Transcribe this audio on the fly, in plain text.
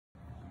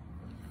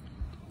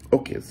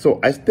Okay, so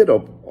I stayed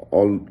up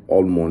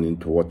all morning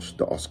to watch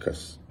the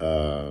Oscars,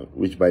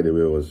 which, by the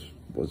way, was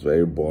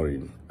very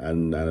boring,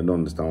 and I don't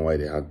understand why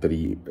they had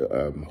three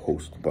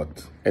hosts.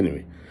 But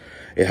anyway,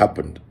 it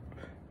happened.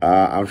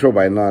 I'm sure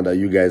by now that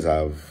you guys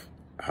have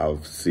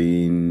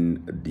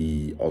seen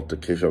the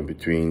altercation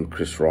between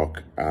Chris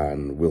Rock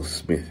and Will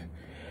Smith.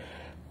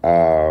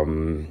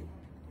 We're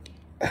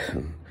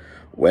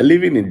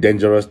living in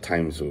dangerous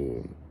times,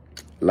 so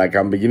like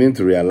I'm beginning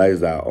to realize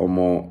that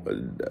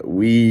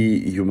we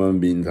human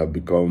beings have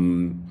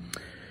become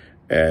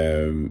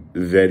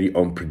very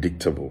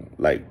unpredictable.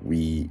 Like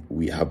we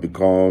have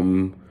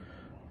become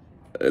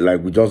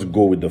like we just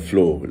go with the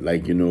flow.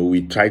 Like, you know,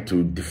 we try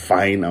to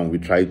define and we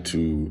try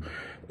to.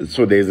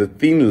 So there's a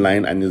thin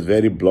line, and it's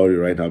very blurry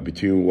right now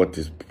between what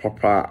is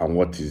proper and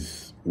what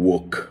is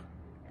woke.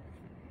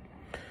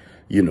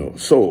 You know,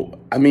 so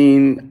I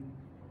mean,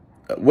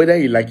 whether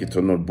you like it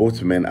or not,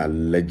 both men are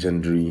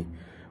legendary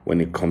when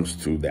it comes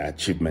to their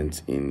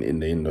achievements in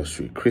the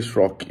industry. Chris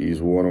Rock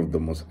is one of the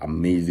most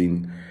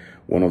amazing,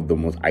 one of the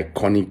most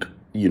iconic,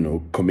 you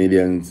know,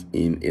 comedians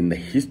in the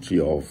history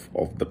of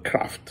the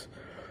craft.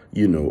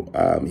 You know,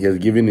 he has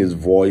given his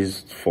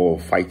voice for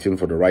fighting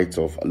for the rights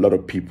of a lot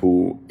of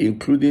people,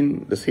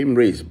 including the same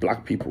race,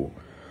 black people.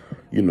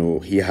 You know,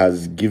 he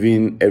has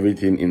given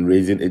everything in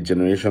raising a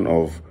generation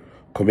of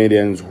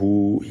comedians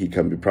who he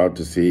can be proud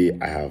to say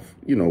I have,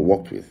 you know,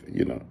 worked with,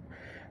 you know.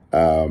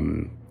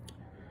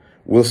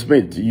 Will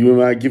Smith, you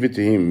might give it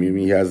to him. I mean,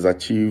 he has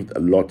achieved a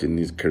lot in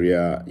his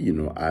career, you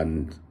know,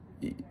 and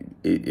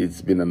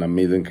it's been an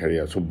amazing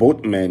career. So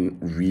both men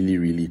really,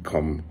 really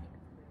come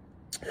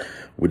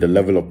with a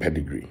level of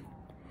pedigree.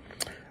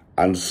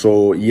 And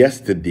so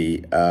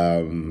yesterday,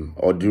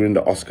 or during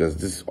the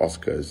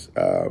Oscars,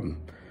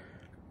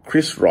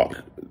 Chris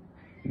Rock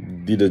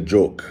did a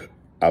joke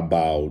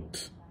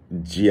about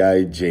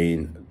G.I.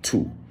 Jane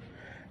 2,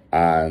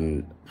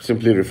 and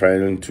simply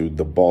referring to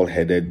the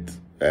bald-headed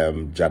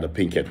Jada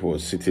Pinkett, who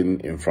was sitting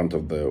in front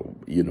of the,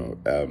 you know,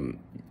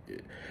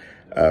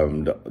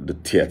 the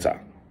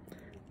theater.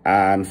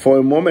 And for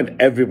a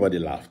moment, everybody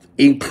laughed,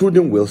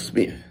 including Will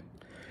Smith.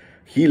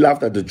 He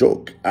laughed at the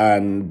joke,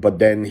 but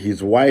then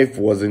his wife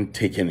wasn't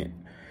taking it.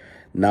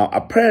 Now,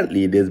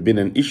 apparently, there's been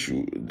an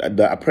issue.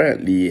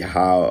 Apparently,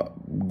 how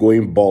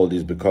going bald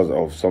is because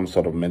of some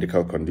sort of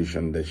medical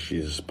condition that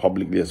she's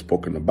publicly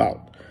spoken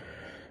about.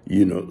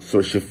 You know,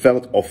 so she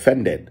felt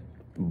offended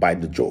by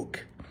the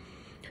joke.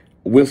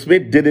 Will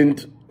Smith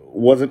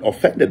wasn't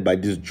offended by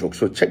this joke,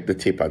 so check the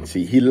tape and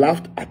see. He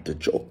laughed at the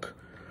joke.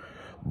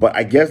 But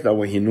I guess that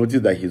when he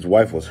noticed that his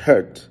wife was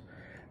hurt,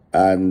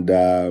 and,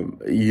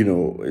 you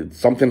know,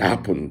 something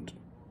happened,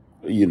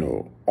 you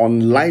know,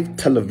 on live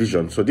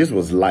television. So this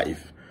was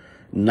live,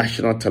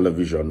 national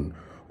television,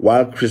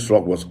 while Chris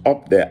Rock was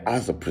up there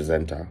as a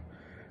presenter.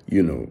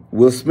 You know,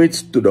 Will Smith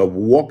stood up,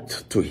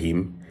 walked to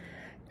him,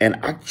 and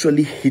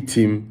actually hit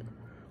him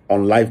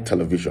on live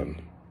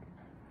television.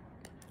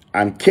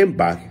 And came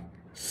back,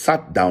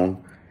 sat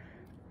down,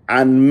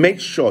 and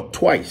made sure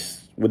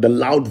twice, with a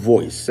loud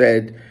voice,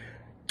 said,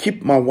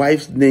 "Keep my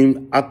wife's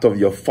name out of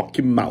your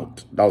fucking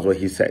mouth." That was what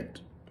he said.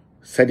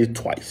 Said it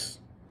twice.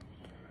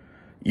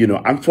 You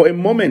know, and for a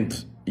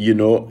moment, you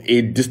know,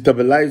 it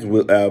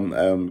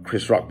destabilized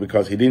Chris Rock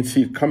because he didn't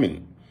see it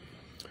coming.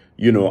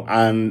 You know,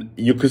 and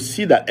you could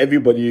see that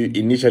everybody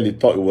initially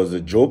thought it was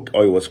a joke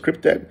or it was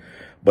scripted.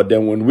 But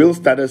then when Will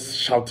started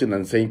shouting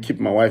and saying, "Keep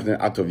my wife's name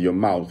out of your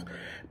mouth,"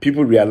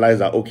 people realized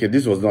that, okay,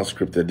 this was not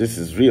scripted. This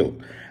is real.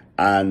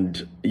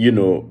 And, you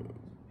know,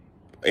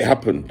 it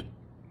happened.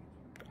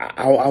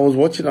 I was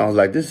watching, I was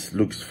like, this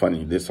looks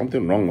funny. There's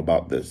something wrong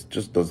about this.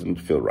 Just doesn't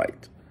feel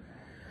right.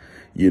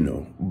 You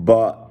know,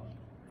 but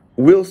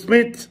Will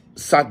Smith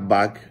sat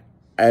back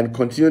and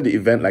continued the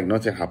event like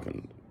nothing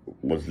happened.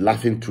 Was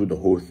laughing through the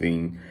whole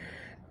thing.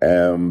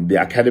 The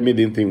Academy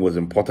didn't think it was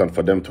important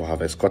for them to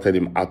have escorted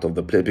him out of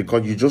the place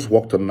because you just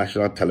walked on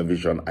national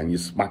television and you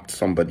smacked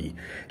somebody.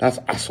 That's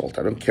assault.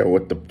 I don't care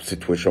what the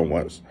situation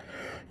was,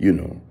 you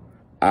know.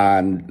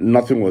 And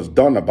nothing was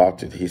done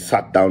about it. He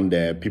sat down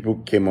there.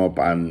 People came up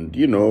and,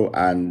 you know,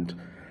 and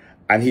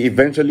he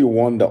eventually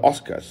won the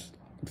Oscars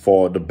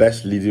for the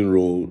best leading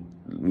role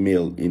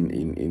male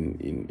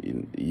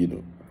in you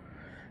know,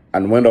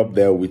 and went up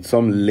there with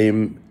some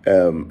lame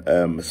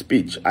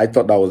speech. I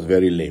thought that was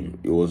very lame.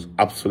 It was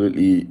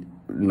absolutely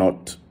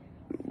not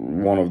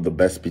one of the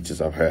best speeches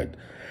I've heard,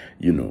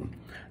 you know.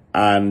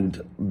 And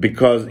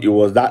because it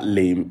was that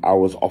lame, I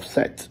was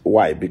upset.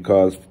 Why?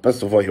 Because,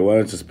 first of all, he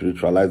wanted to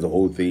spiritualize the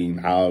whole thing,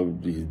 how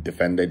he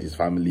defended his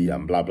family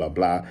and blah, blah,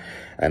 blah.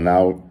 And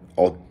now,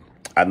 what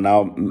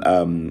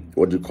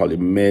do you call it,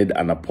 made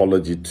an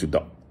apology to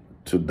the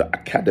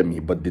Academy,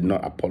 but did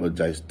not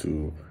apologize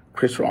to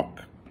Chris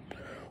Rock,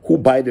 who,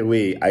 by the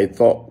way, I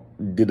thought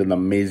did an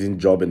amazing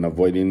job in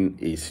avoiding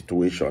a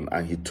situation,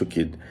 and he took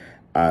it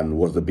and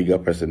was the bigger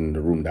person in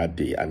the room that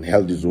day and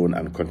held his own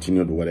and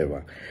continued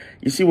whatever.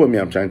 You see what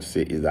I'm trying to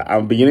say is that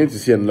I'm beginning to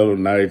see a lot of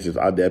narratives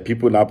out there,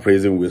 people now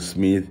praising Will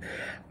Smith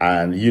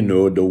And, you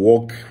know, the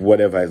woke,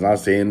 whatever, is now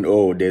saying,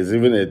 oh, there's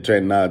even a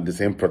trend now, the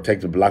same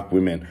protect black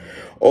women.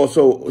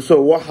 Also,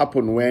 so what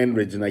happened when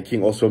Regina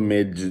King also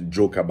made a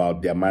joke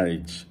about their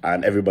marriage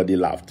and everybody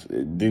laughed? So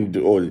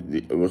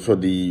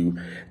the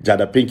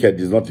Jada Pinkett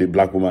is not a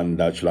black woman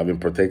that should have been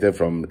protected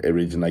from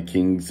Regina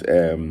King's,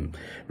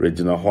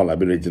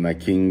 Regina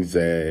King's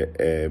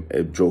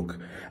joke.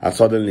 And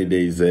suddenly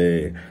there's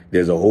a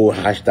whole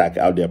hashtag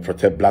out there,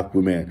 protect black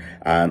women,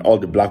 and all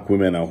the black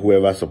women and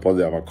whoever supports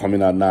them are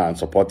coming out now and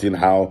supporting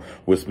how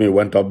Will Smith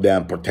went up there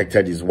and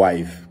protected his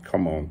wife.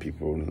 Come on,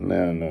 people.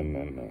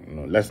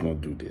 No. Let's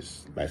not do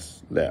this.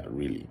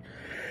 Really.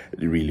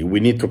 We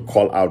need to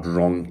call out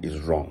wrong is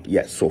wrong.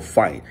 Yes, so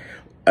fine.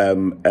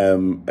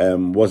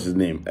 What's his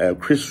name?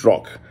 Chris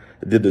Rock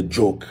did a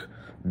joke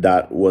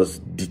that was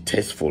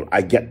distasteful.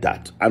 I get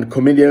that. And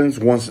comedians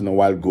once in a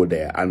while go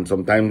there, and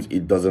sometimes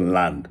it doesn't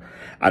land.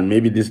 And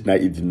maybe this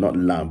night it did not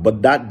land.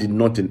 But that did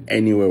not in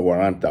any way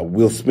warrant that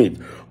Will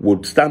Smith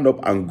would stand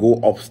up and go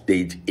off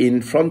stage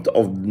in front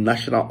of the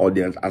national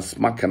audience and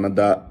smack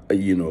another,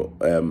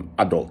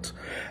 adult.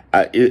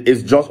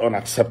 It's just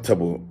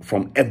unacceptable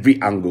from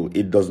every angle.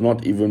 It does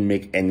not even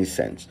make any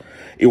sense.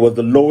 It was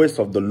the lowest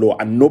of the low,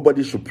 and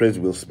nobody should praise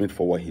Will Smith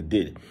for what he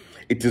did.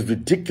 It is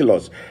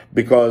ridiculous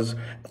because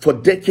for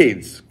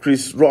decades,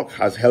 Chris Rock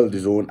has held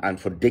his own, and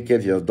for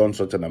decades, he has done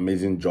such an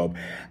amazing job.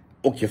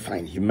 Okay,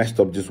 fine, he messed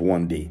up just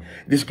one day.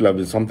 This could have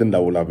been something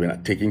that would have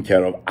been taken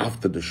care of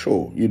after the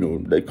show. You know,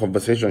 the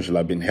conversation should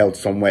have been held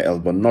somewhere else,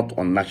 but not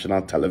on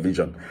national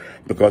television.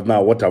 Because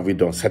now, what have we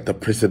done? Set a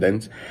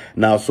precedent.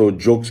 Now, so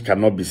jokes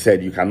cannot be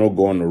said. You cannot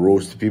go on a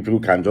roast. People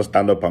can just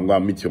stand up and go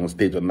and meet you on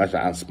stage on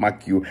national and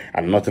smack you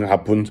and nothing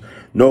happens.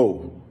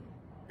 No.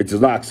 It is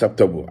not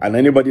acceptable, and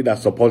anybody that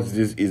supports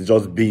this is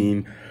just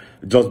being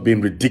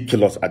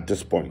ridiculous at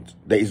this point.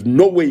 There is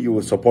no way you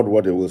will support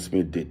what Will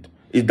Smith did.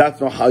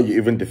 That's not how you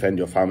even defend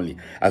your family.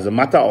 As a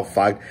matter of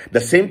fact, the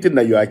same thing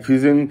that you're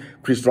accusing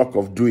Chris Rock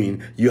of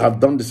doing, you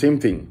have done the same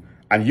thing,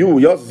 and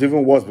yours is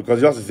even worse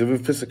because yours is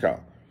even physical.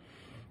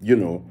 You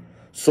know,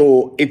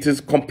 so it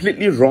is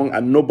completely wrong,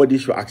 and nobody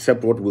should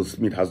accept what Will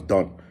Smith has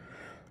done.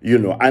 You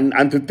know,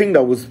 and to think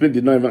that Will Smith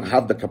did not even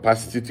have the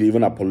capacity to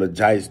even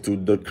apologize to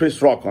the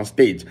Chris Rock on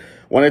stage,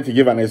 wanted to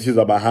give an excuse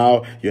about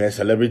how you're a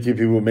celebrity,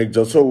 people make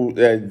jokes. So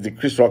the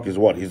Chris Rock is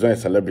what? He's not a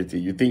celebrity.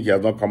 You think he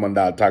has not come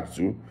under attack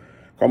too?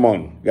 Come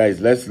on, guys,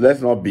 let's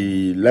not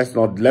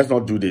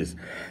do this.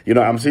 You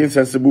know, I'm seeing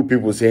sensible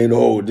people saying,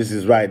 oh, this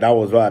is right, that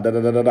was right,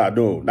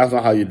 No, that's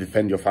not how you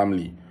defend your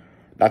family.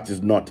 It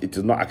is not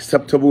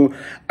acceptable,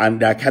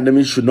 and the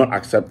Academy should not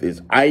accept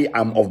this. I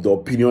am of the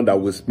opinion that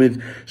Will Smith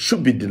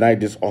should be denied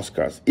these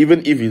Oscars.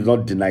 Even if he's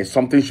not denied,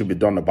 something should be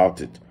done about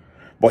it.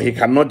 But he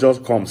cannot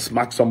just come,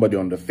 smack somebody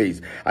on the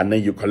face, and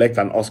then you collect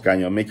an Oscar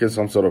and you're making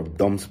some sort of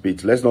dumb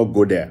speech. Let's not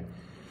go there.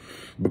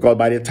 Because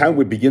by the time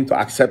we begin to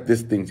accept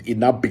these things, it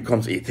now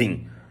becomes a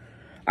thing.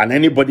 And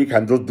anybody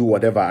can just do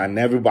whatever, and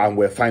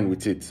we're fine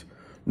with it.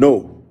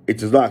 No.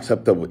 It is not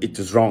acceptable. It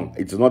is wrong.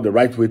 It is not the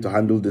right way to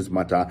handle this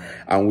matter.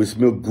 And Will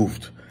Smith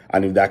goofed.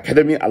 And if the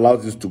Academy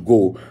allows this to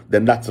go,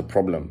 then that's a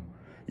problem.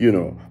 You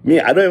know,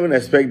 I don't even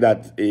expect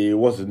that,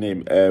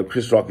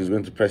 Chris Rock is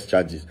going to press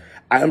charges.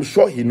 I am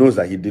sure he knows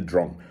that he did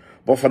wrong.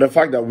 But for the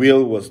fact that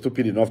Will was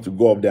stupid enough to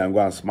go up there and go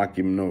and smack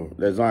him, no,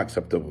 that's not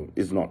acceptable.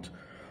 It's not.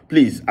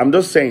 Please, I'm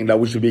just saying that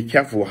we should be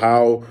careful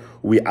how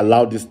we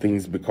allow these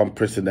things become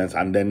precedents,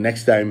 and then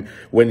next time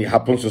when it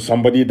happens to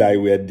somebody that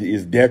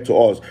is dear to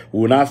us,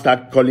 we'll now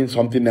start calling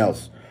something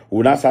else.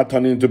 We'll now start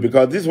turning into,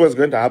 because this is what's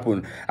going to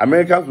happen.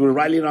 Americans will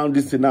rally around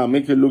this thing now,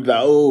 make it look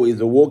like, oh, it's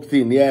a woke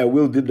thing. Yeah,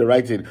 Will did the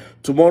right thing.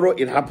 Tomorrow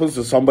it happens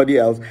to somebody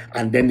else,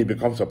 and then it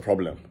becomes a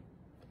problem.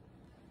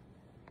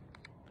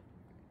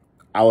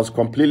 I was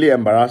completely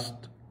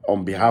embarrassed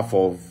on behalf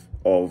of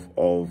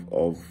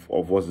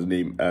what's his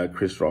name,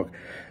 Chris Rock.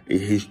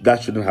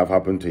 That shouldn't have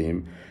happened to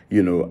him,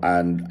 you know,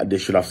 and they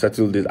should have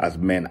settled it as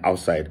men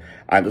outside.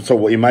 And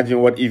so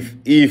imagine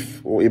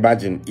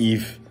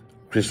if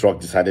Chris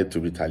Rock decided to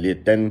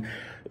retaliate, then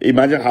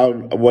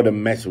imagine what a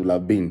mess it would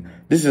have been.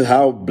 This is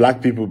how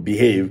black people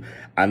behave,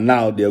 and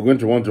now they're going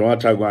to want to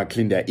try to go and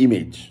clean their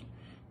image.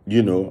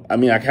 You know, I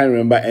mean, I can't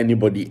remember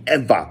anybody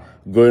ever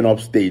going up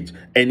stage,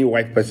 any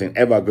white person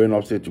ever going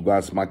up stage to go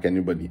and smack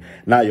anybody.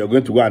 Now you're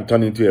going to go and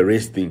turn into a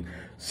race thing.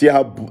 See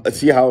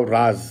how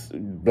ras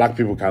black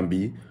people can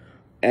be.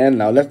 And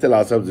now let's tell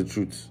ourselves the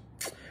truth.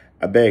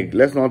 I beg,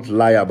 let's not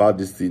lie about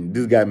this thing.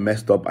 This guy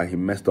messed up, and he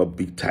messed up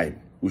big time.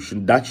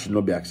 That should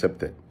not be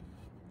accepted.